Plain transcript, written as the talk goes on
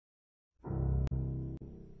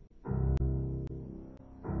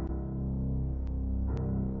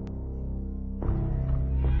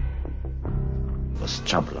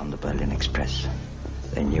trouble on the Berlin Express.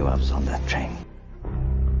 They knew I was on that train.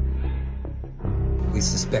 We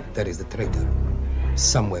suspect there is a traitor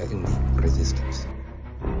somewhere in the resistance.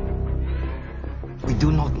 We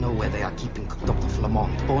do not know where they are keeping Dr.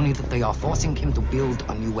 Flamand, only that they are forcing him to build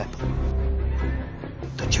a new weapon.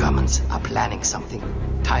 The Germans are planning something.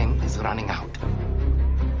 Time is running out.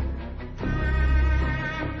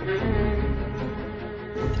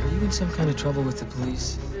 Are you in some kind of trouble with the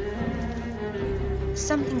police?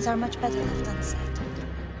 Some things are much better left unsaid.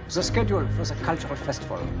 The schedule for the cultural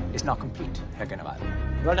festival is now complete, Herr General.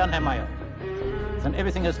 Well done, Herr Mayer. Then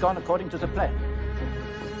everything has gone according to the plan.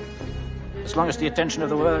 As long as the attention of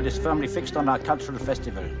the world is firmly fixed on our cultural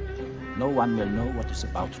festival, no one will know what is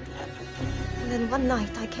about to happen. And then one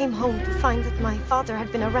night I came home to find that my father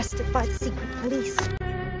had been arrested by the secret police.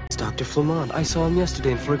 It's Dr. Flamand. I saw him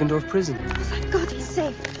yesterday in Flergendorf prison. Oh, thank God he's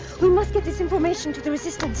safe. We must get this information to the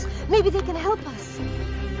resistance. Maybe they can help us.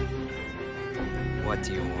 What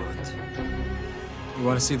do you want? You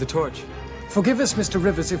want to see the torch? Forgive us, Mr.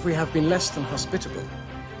 Rivers, if we have been less than hospitable.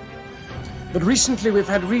 But recently we've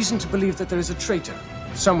had reason to believe that there is a traitor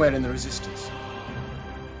somewhere in the resistance.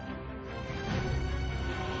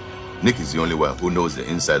 Nick is the only one who knows the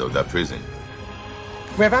inside of that prison.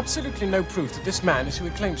 We have absolutely no proof that this man is who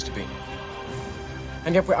he claims to be.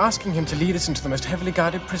 And yet we're asking him to lead us into the most heavily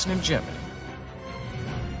guarded prison in Germany.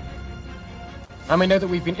 And we know that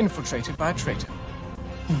we've been infiltrated by a traitor.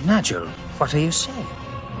 Nigel, what are you saying?